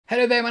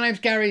Hello there, my name's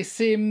Gary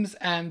Sims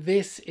and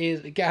this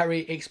is Gary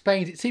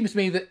Explains. It seems to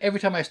me that every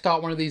time I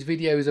start one of these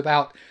videos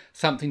about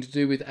something to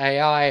do with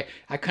AI,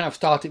 I kind of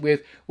start it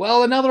with,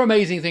 well, another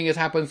amazing thing has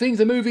happened.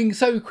 Things are moving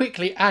so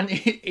quickly, and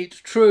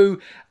it's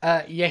true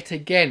yet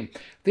again.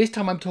 This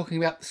time I'm talking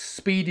about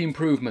speed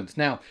improvements.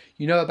 Now,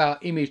 you know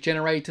about image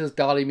generators,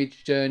 DALL-E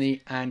Image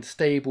Journey and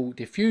Stable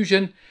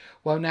Diffusion.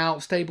 Well, now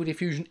Stable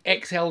Diffusion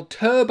XL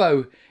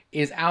Turbo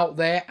is out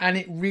there and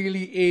it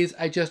really is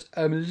just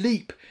a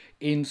leap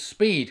in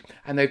speed,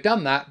 and they've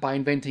done that by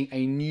inventing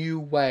a new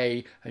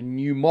way, a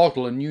new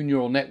model, a new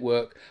neural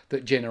network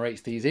that generates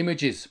these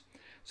images.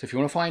 So if you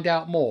want to find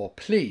out more,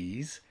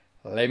 please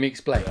let me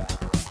explain.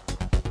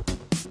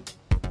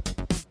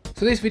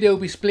 So this video will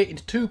be split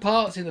into two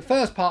parts. In the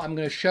first part I'm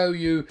going to show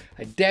you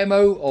a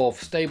demo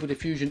of Stable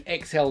Diffusion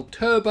XL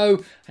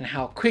Turbo and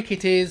how quick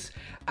it is,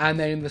 and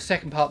then in the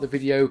second part of the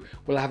video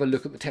we'll have a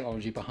look at the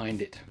technology behind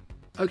it.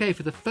 Okay,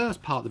 for the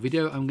first part of the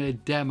video I'm going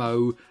to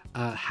demo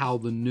how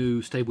the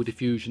new Stable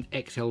Diffusion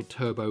XL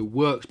Turbo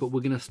works, but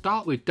we're going to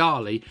start with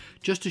DALL-E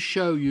just to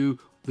show you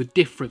the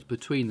difference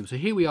between them. So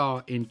here we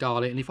are in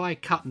DALL-E, and if I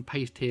cut and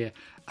paste here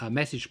a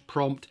message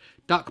prompt,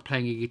 duck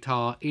playing a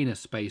guitar in a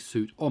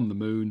spacesuit on the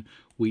moon,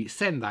 we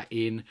send that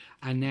in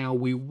and now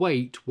we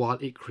wait while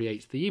it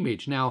creates the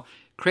image. Now,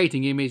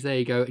 creating image, there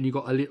you go, and you've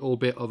got a little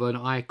bit of an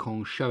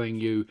icon showing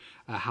you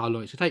how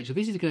long it's going to take. So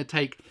this is going to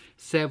take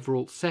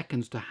several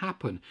seconds to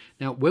happen.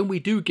 Now, when we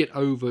do get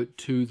over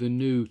to the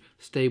new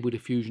Stable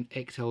Diffusion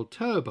XL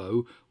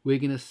Turbo, we're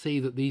going to see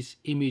that this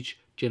image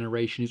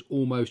generation is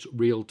almost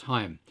real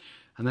time.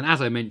 And then,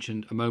 as I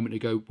mentioned a moment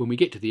ago, when we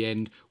get to the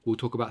end, we'll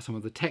talk about some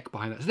of the tech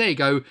behind that. So there you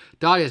go.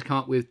 DALL-E has come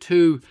up with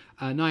two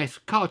nice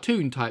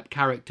cartoon-type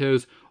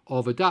characters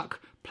of a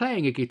duck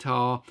playing a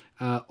guitar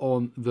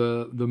on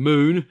the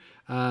moon.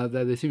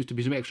 There seems to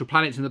be some extra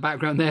planets in the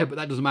background there, but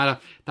that doesn't matter.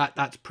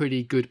 That's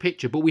pretty good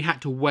picture, but we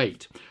had to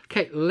wait.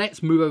 Okay,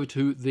 let's move over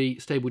to the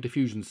Stable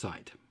Diffusion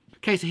site.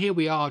 Okay, so here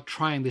we are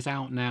trying this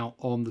out now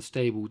on the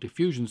Stable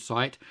Diffusion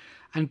site.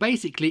 And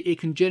basically it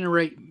can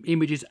generate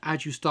images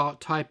as you start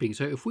typing.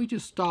 So if we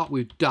just start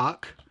with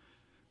duck,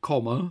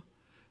 comma,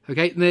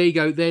 okay, there you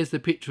go, there's the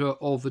picture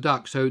of the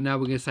duck. So now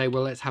we're going to say,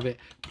 well, let's have it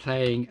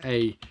playing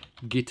a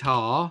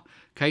guitar.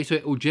 Okay, so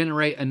it will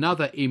generate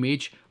another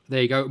image.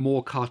 There you go,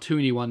 more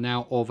cartoony one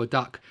now of a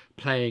duck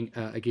playing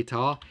a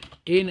guitar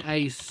in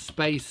a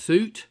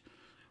spacesuit.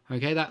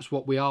 Okay, that's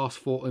what we asked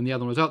for in the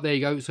other one as well. There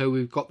you go, so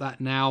we've got that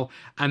now.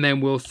 And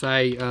then we'll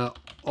say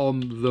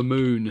on the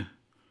moon.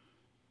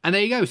 And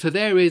there you go, so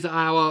there is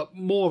our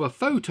more of a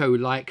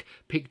photo-like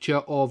picture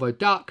of a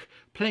duck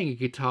playing a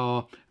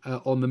guitar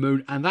on the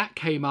moon, and that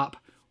came up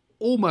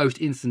almost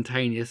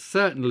instantaneous,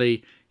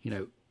 certainly, you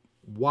know,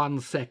 1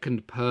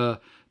 second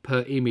per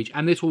image,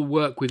 and this will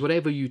work with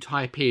whatever you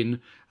type in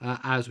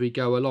as we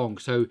go along.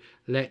 So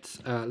let's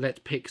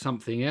pick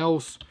something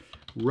else.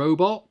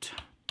 Robot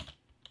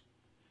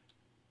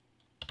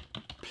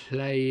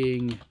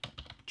playing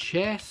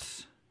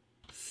chess,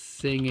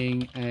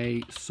 singing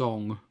a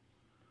song.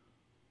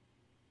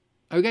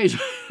 Okay, so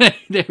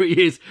there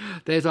he is.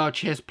 There's our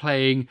chess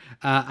playing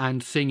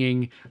and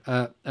singing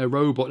a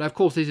robot. Now, of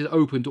course, this is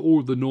open to all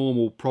of the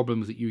normal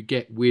problems that you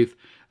get with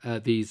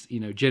these,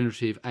 you know,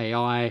 generative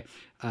AI,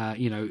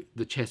 you know,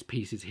 the chess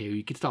pieces here.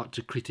 You can start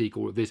to critique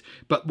all of this.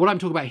 But what I'm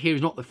talking about here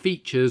is not the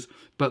features,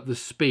 but the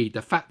speed,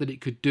 the fact that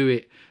it could do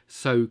it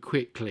so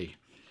quickly.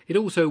 It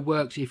also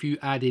works if you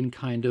add in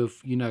kind of,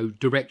 you know,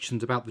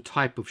 directions about the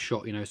type of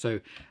shot, you know,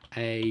 so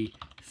a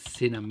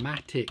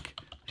cinematic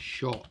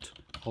shot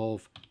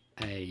of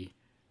a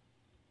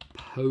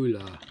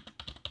polar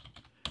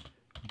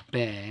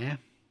bear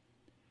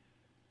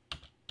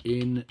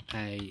in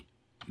a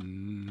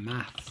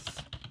maths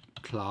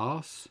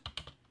class.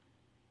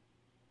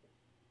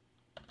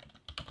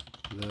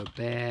 The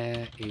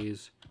bear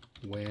is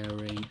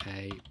wearing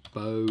a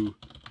bow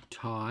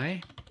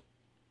tie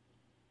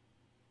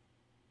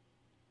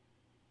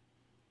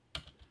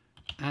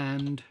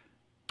and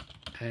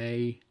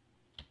a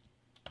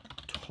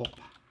top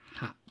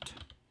hat.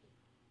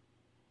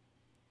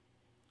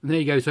 And there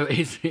you go, so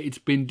it's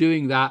been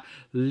doing that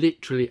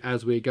literally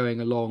as we're going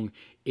along.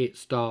 It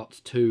starts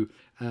to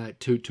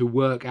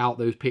work out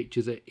those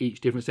pictures at each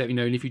different step, you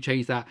know, and if you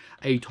change that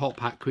a top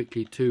hat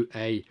quickly to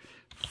a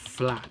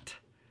flat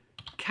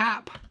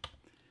cap,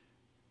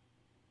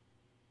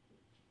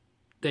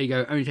 there you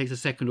go, only takes a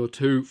second or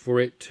two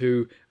for it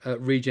to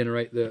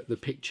regenerate the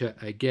picture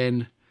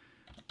again.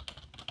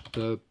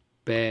 The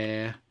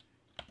bear,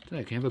 I don't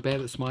know, can you have a bear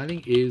that's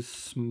smiling? Is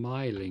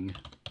smiling.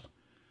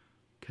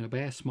 Can a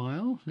bear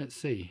smile? Let's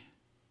see.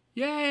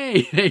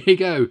 Yay! There you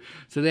go.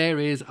 So there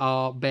is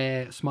our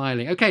bear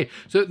smiling. Okay,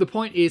 so the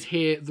point is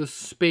here, the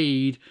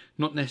speed,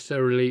 not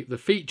necessarily the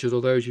features,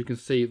 although as you can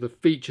see, the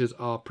features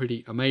are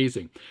pretty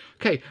amazing.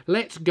 Okay,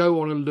 let's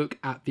go on and look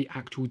at the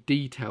actual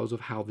details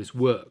of how this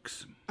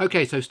works.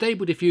 Okay, so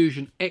Stable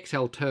Diffusion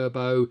XL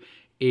Turbo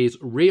is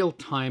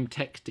real-time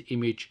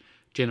text-to-image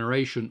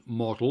generation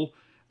model,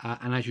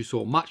 and as you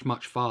saw, much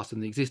faster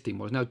than the existing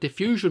models. Now,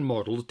 diffusion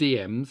models,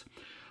 DMs,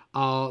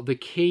 are the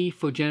key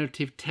for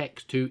generative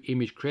text to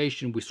image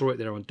creation. We saw it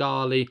there on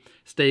DALL-E.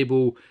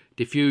 Stable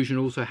Diffusion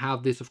also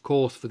have this, of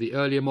course, for the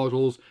earlier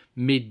models,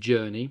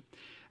 Midjourney.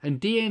 And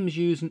DMs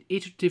use an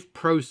iterative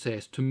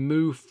process to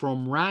move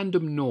from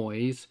random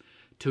noise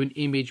to an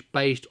image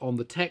based on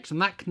the text,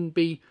 and that can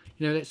be,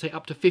 let's say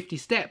up to 50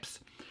 steps.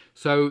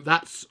 So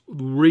that's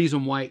the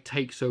reason why it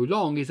takes so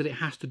long, is that it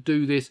has to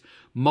do this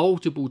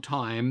multiple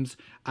times,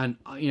 and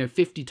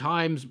 50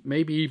 times,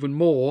 maybe even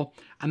more,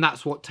 and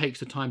that's what takes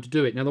the time to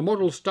do it. Now the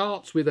model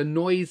starts with a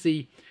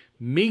noisy,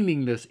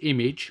 meaningless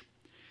image,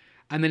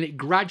 and then it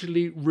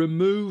gradually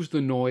removes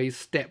the noise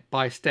step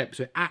by step,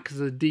 so it acts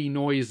as a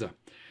denoiser.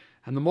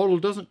 And the model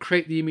doesn't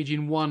create the image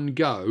in one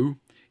go.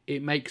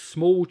 It makes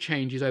small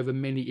changes over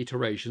many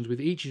iterations.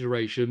 With each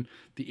iteration,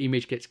 the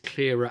image gets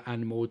clearer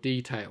and more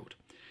detailed.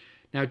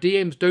 Now,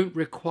 DMs don't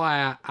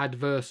require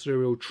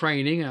adversarial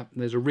training.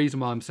 There's a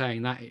reason why I'm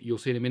saying that, you'll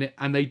see in a minute.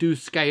 And they do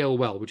scale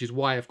well, which is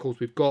why, of course,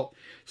 we've got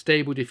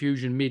Stable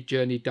Diffusion,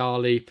 Midjourney,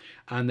 DALL-E,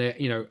 and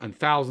and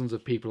thousands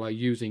of people are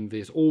using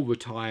this all the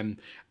time,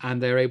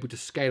 and they're able to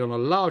scale on a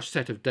large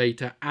set of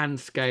data and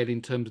scale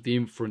in terms of the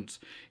inference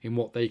in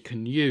what they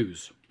can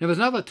use. Now, there's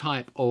another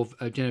type of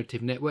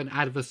generative network, an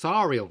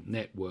adversarial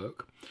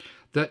network,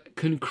 that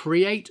can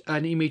create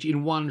an image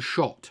in one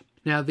shot.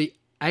 Now, the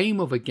aim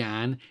of a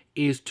GAN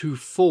is to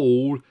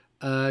fool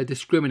a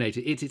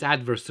discriminator. It's its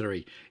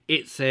adversary.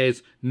 It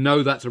says,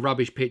 no, that's a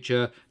rubbish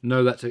picture,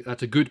 no, that's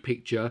a good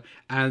picture,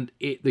 and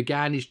the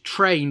GAN is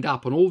trained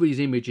up on all these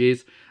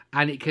images,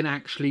 and it can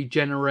actually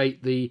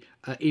generate the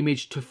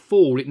image to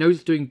fool. It knows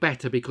it's doing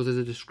better because there's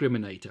a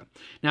discriminator.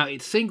 Now,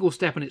 it's single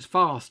step and it's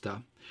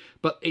faster,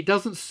 but it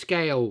doesn't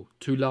scale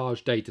to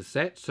large data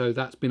sets, so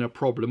that's been a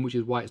problem, which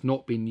is why it's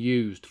not been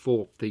used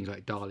for things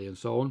like DALL-E and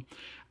so on.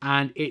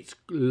 And it's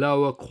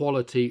lower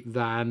quality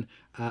than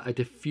a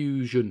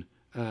diffusion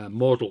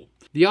model.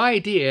 The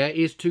idea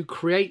is to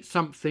create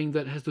something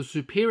that has the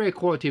superior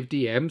quality of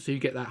DM, so you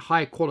get that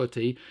high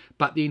quality,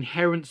 but the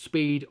inherent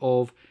speed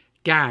of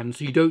GAN,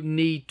 so you don't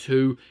need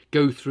to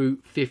go through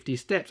 50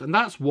 steps. And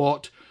that's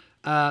what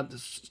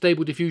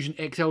Stable Diffusion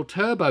XL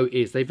Turbo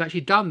is. They've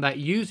actually done that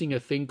using a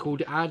thing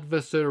called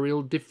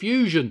Adversarial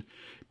Diffusion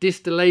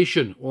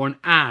Distillation, or an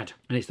AD,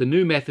 and it's the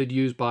new method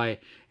used by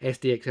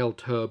SDXL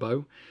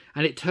Turbo,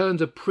 and it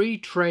turns a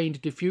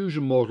pre-trained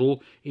diffusion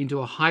model into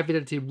a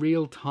high-fidelity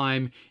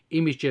real-time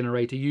image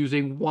generator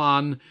using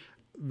one,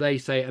 they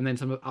say, and then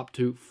some up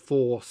to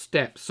 4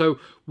 steps. So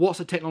what's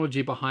the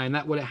technology behind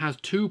that? Well, it has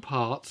 2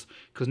 parts,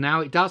 because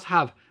now it does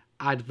have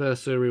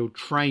adversarial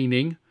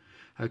training,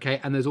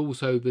 okay, and there's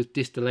also the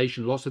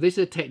distillation loss. So this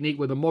is a technique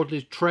where the model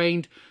is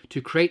trained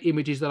to create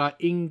images that are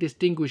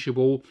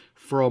indistinguishable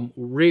from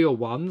real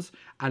ones.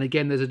 And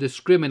again, there's a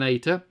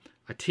discriminator,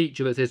 a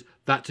teacher that says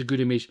that's a good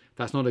image,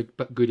 that's not a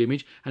good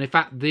image. And in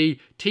fact, the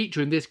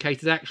teacher in this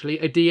case is actually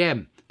a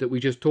DM that we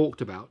just talked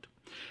about.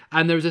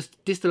 And there is a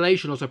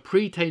distillation loss, a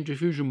pre-trained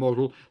diffusion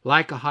model,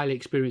 like a highly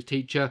experienced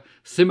teacher,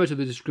 similar to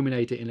the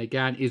discriminator in a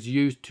GAN, is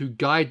used to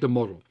guide the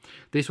model.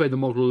 This way the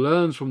model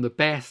learns from the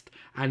best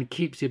and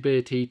keeps the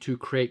ability to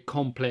create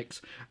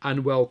complex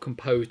and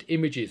well-composed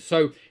images.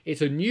 So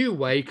it's a new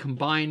way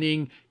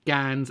combining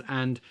GANs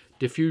and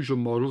diffusion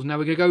models. Now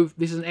we're going to go,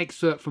 this is an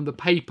excerpt from the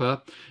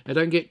paper. Now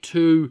don't get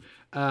too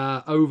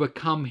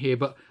overcome here,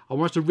 but I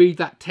want us to read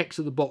that text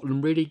at the bottom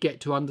and really get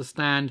to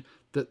understand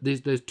that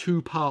there's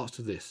 2 parts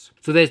to this.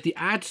 So there's the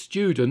AD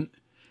student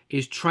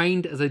is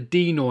trained as a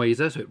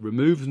denoiser, so it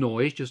removes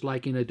noise, just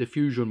like in a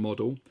diffusion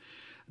model,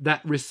 that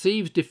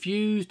receives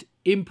diffused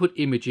input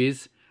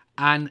images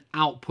and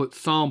output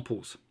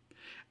samples.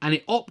 And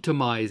it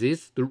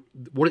optimizes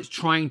what it's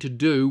trying to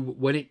do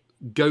when it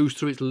goes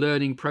through its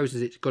learning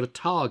process. It's got a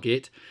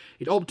target.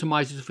 It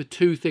optimizes for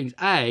 2 things.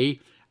 A,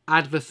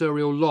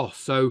 adversarial loss.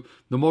 So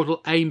the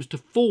model aims to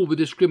fool the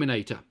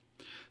discriminator.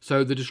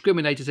 So the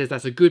discriminator says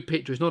that's a good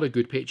picture, it's not a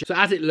good picture. So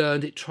as it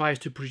learns, it tries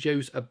to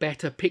produce a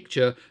better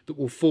picture that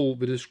will fool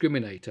the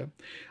discriminator.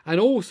 And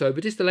also, the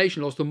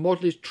distillation loss, the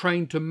model is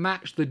trained to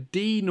match the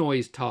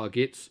denoise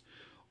targets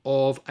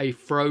of a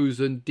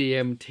frozen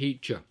DM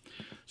teacher.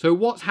 So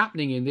what's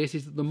happening in this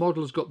is that the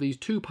model has got these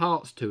 2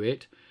 parts to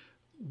it,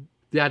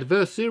 the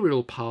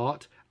adversarial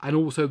part and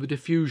also the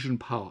diffusion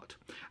part.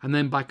 And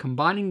then by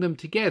combining them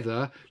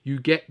together, you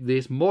get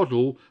this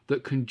model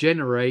that can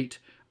generate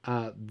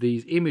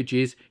these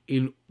images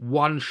in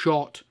one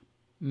shot,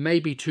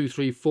 maybe 2,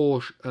 3,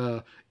 4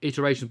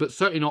 iterations, but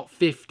certainly not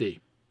 50.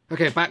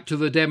 Okay, back to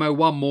the demo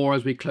one more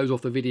as we close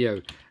off the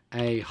video.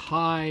 A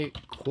high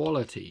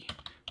quality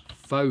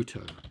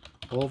photo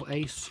of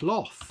a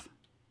sloth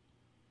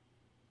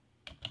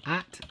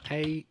at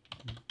a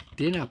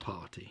dinner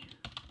party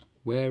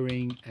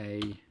wearing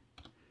a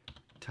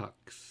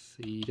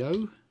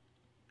tuxedo,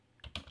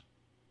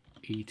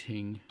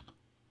 eating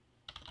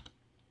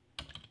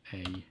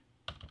a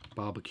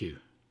barbecue.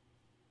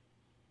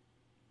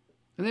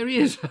 And there he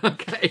is.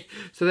 Okay,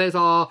 so there's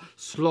our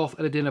sloth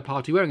at a dinner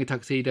party wearing a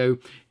tuxedo,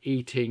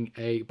 eating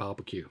a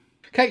barbecue.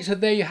 Okay, so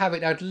there you have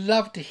it. I'd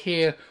love to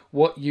hear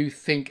what you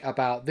think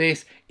about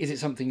this. Is it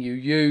something you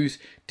use?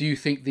 Do you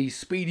think these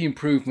speed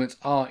improvements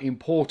are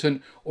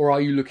important, or are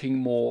you looking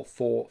more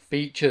for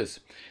features?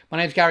 My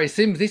name's Gary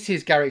Sims. This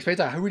is Gary Explains.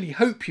 I really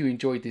hope you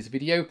enjoyed this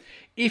video.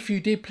 If you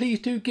did, please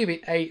do give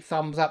it a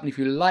thumbs up. And if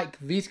you like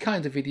these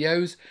kinds of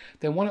videos,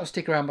 then why not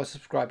stick around by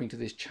subscribing to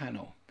this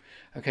channel?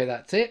 Okay,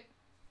 that's it.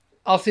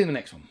 I'll see you in the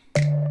next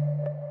one.